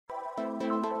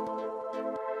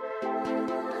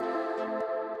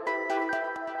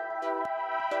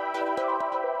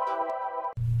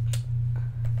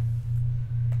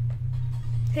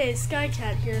Hey,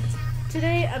 Skycat here.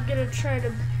 Today I'm gonna try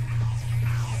to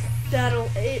battle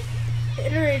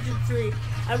Inner Agent 3.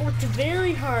 I worked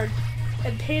very hard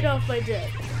and paid off my debt.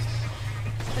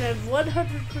 And I've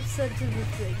 100% in the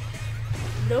thing.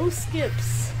 No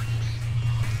skips.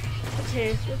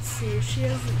 Okay, let's see. If she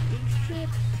has an ink drip.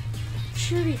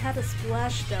 She already had a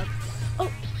splashdown. Oh,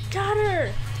 got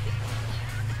her!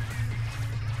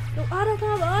 No,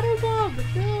 Autobomb! Autobomb!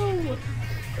 No!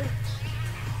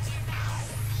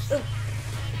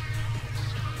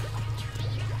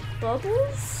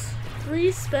 Bubbles?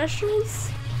 3 specials?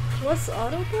 Plus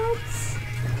Autobombs?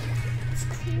 It's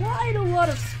quite a lot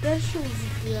of specials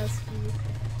if you ask me.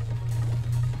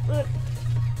 But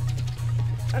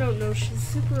I don't know, she's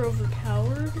super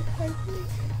overpowered, I think.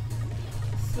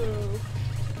 So...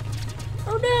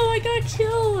 Oh no, I got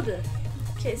killed!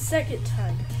 Okay, second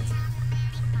time.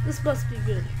 This must be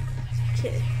good.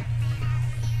 Okay.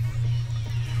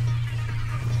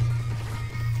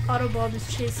 Autobomb is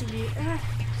chasing me. Ah.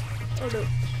 Oh no.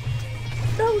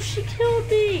 No, she killed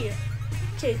me!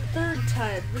 Okay, third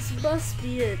time. This must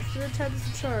be it. Third time's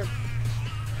the charm.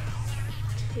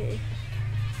 Okay.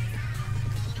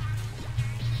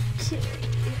 Okay.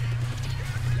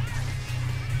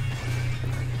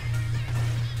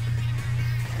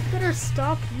 Better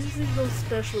stop using those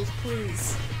specials,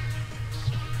 please.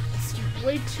 It's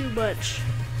way too much.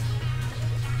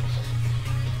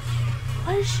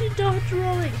 Why is she dodge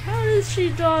rolling? How is she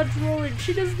dodge rolling?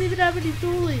 She doesn't even have any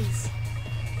dualies.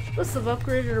 She must have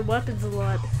upgraded her weapons a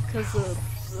lot because of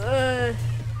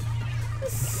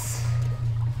this.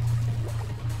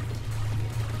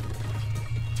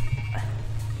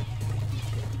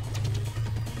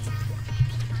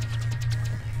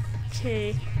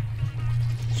 Okay.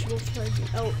 She will find me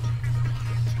out.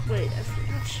 Wait, I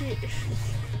forgot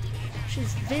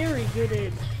she's very good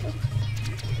in.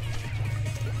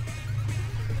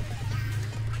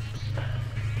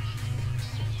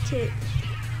 Okay.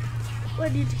 Oh, I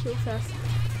need to heal fast.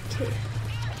 Okay.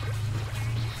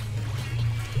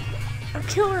 I'll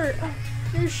kill her! Oh,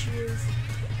 there she is.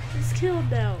 She's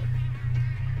killed now.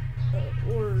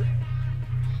 Or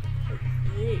I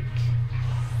think.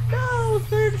 No!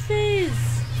 Third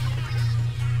phase!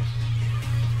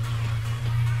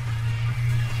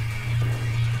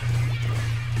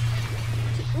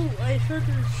 Oh, I heard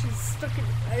her. She's stuck in.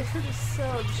 I heard a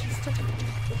sound. She's stuck in.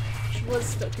 She was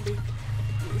stuck in.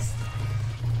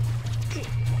 Okay.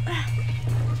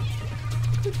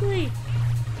 Quickly!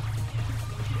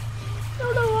 No,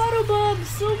 no, autobombs!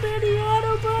 So many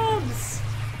autobombs!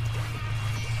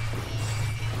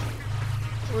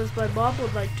 Or as my mom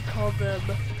would like to call them,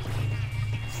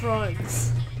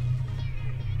 fronds.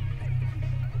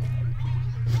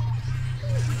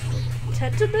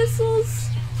 Tentamissiles?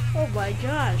 Oh my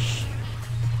gosh.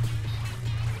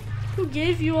 Who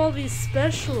gave you all these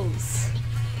specials?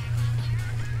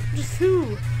 Just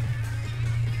who?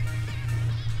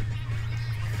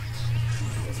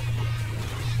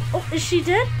 Oh, is she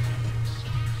dead?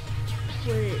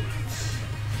 Wait.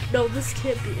 No, this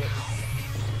can't be it.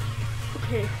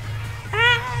 Okay.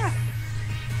 Ah!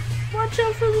 Watch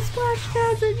out for the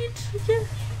splashdowns. I need to get...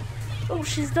 Oh,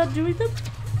 she's done doing them?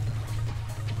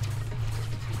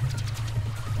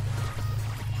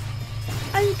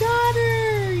 I got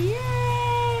her!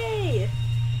 Yay!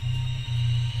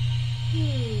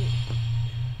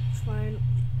 Finally.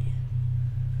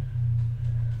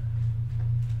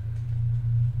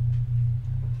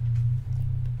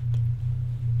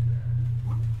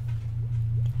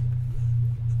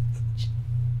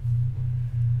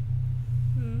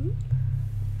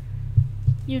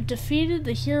 You defeated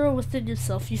the hero within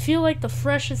yourself. You feel like the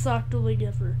freshest Octoling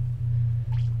ever.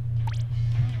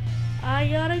 I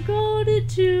got a golden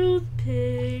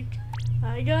toothpick.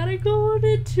 I got a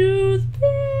golden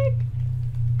toothpick.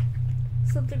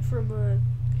 Something from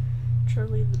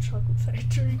Charlie and the Chocolate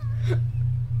Factory.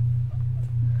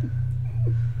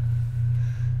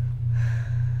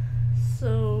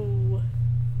 So,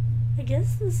 I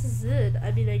guess this is it.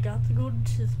 I mean, I got the golden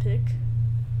toothpick.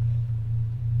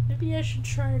 Maybe I should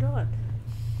try it on.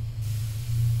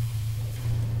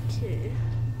 Okay.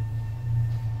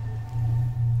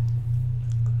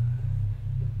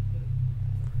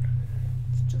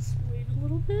 Let's just wait a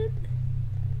little bit.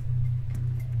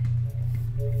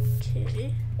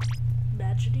 Okay.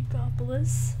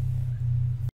 Magickopolis.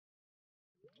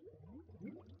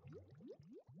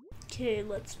 Okay,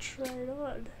 let's try it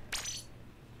on.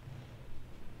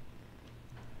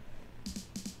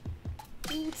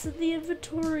 Ooh, it's in the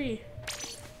inventory.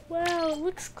 Wow, it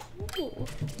looks cool.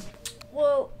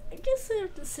 Well, I guess I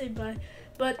have to say bye,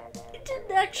 but it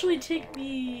didn't actually take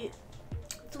me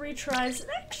 3 tries. It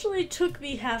actually took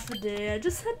me half a day. I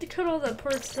just had to cut all that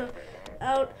part stuff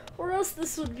out, or else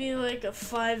this would be like a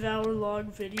 5-hour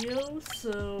long video,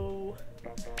 so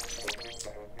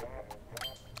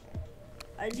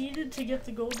I needed to get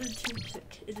the golden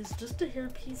toothpick. It is just a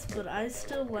hairpiece, but I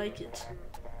still like it.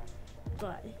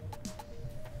 Bye.